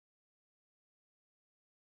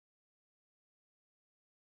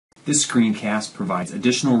This screencast provides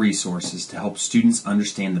additional resources to help students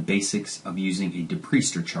understand the basics of using a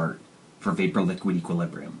DePriester chart for vapor-liquid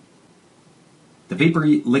equilibrium. The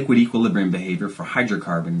vapor-liquid equilibrium behavior for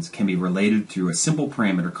hydrocarbons can be related through a simple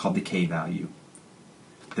parameter called the K value.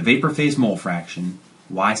 The vapor phase mole fraction,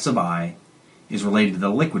 Y sub I, is related to the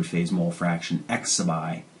liquid phase mole fraction, X sub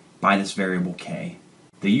I, by this variable K.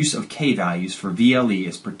 The use of K values for VLE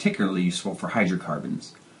is particularly useful for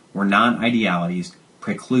hydrocarbons, where non-idealities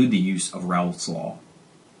preclude the use of Raoult's law.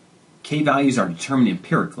 K values are determined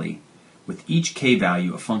empirically, with each K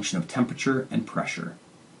value a function of temperature and pressure.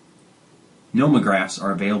 Nomographs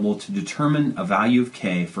are available to determine a value of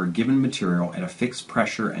K for a given material at a fixed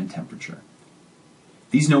pressure and temperature.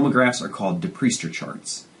 These nomographs are called DePriester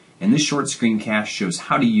charts, and this short screencast shows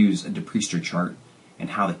how to use a DePriester chart and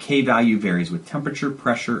how the K value varies with temperature,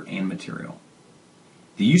 pressure, and material.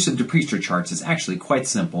 The use of DePriester charts is actually quite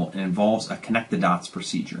simple and involves a connect-the-dots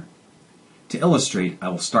procedure. To illustrate, I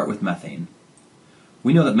will start with methane.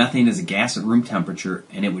 We know that methane is a gas at room temperature,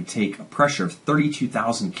 and it would take a pressure of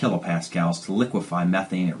 32,000 kilopascals to liquefy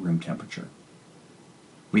methane at room temperature.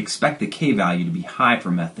 We expect the K value to be high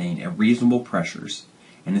for methane at reasonable pressures,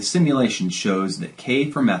 and the simulation shows that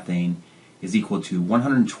K for methane is equal to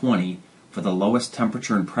 120 for the lowest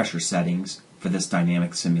temperature and pressure settings for this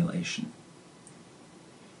dynamic simulation.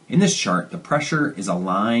 In this chart, the pressure is a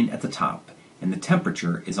line at the top, and the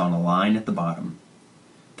temperature is on a line at the bottom.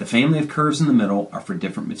 The family of curves in the middle are for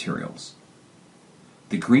different materials.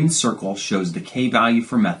 The green circle shows the K value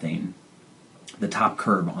for methane, the top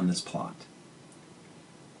curve on this plot.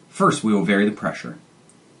 First, we will vary the pressure.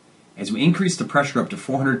 As we increase the pressure up to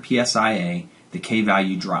 400 psia, the K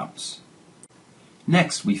value drops.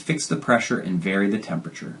 Next, we fix the pressure and vary the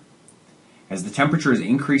temperature. As the temperature is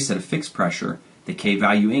increased at a fixed pressure, the K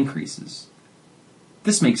value increases.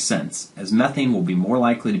 This makes sense, as methane will be more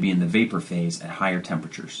likely to be in the vapor phase at higher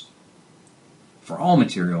temperatures. For all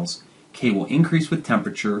materials, K will increase with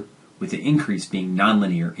temperature, with the increase being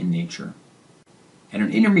nonlinear in nature. At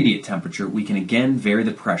an intermediate temperature, we can again vary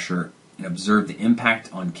the pressure and observe the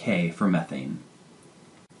impact on K for methane.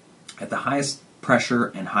 At the highest pressure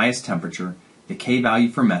and highest temperature, the K value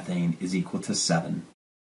for methane is equal to 7.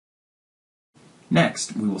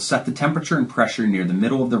 Next, we will set the temperature and pressure near the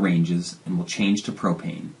middle of the ranges and will change to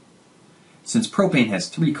propane. Since propane has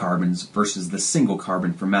 3 carbons versus the single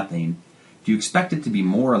carbon for methane, do you expect it to be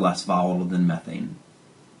more or less volatile than methane?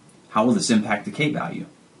 How will this impact the K value?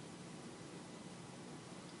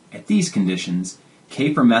 At these conditions,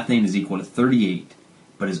 K for methane is equal to 38,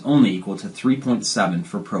 but is only equal to 3.7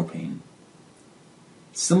 for propane.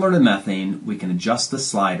 Similar to methane, we can adjust the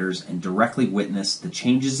sliders and directly witness the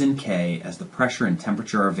changes in K as the pressure and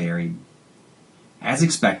temperature are varied. As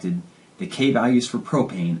expected, the K values for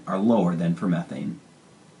propane are lower than for methane.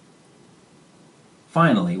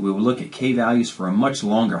 Finally, we will look at K values for a much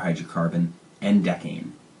longer hydrocarbon,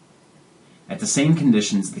 N-decane. At the same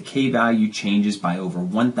conditions, the K value changes by over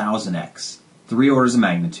 1000x, 3 orders of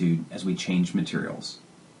magnitude, as we change materials.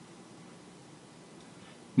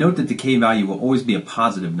 Note that the K value will always be a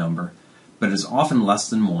positive number, but it is often less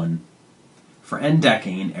than 1. For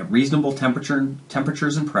N-decane, at reasonable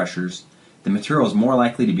temperatures and pressures, the material is more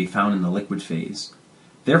likely to be found in the liquid phase.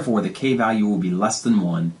 Therefore, the K value will be less than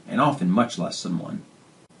 1, and often much less than 1.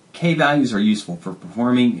 K values are useful for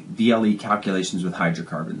performing VLE calculations with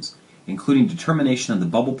hydrocarbons, including determination of the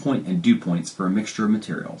bubble point and dew points for a mixture of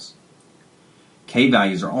materials. K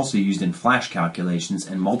values are also used in flash calculations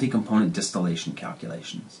and multi-component distillation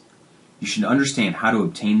calculations. You should understand how to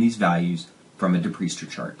obtain these values from a DePriester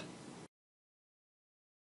chart.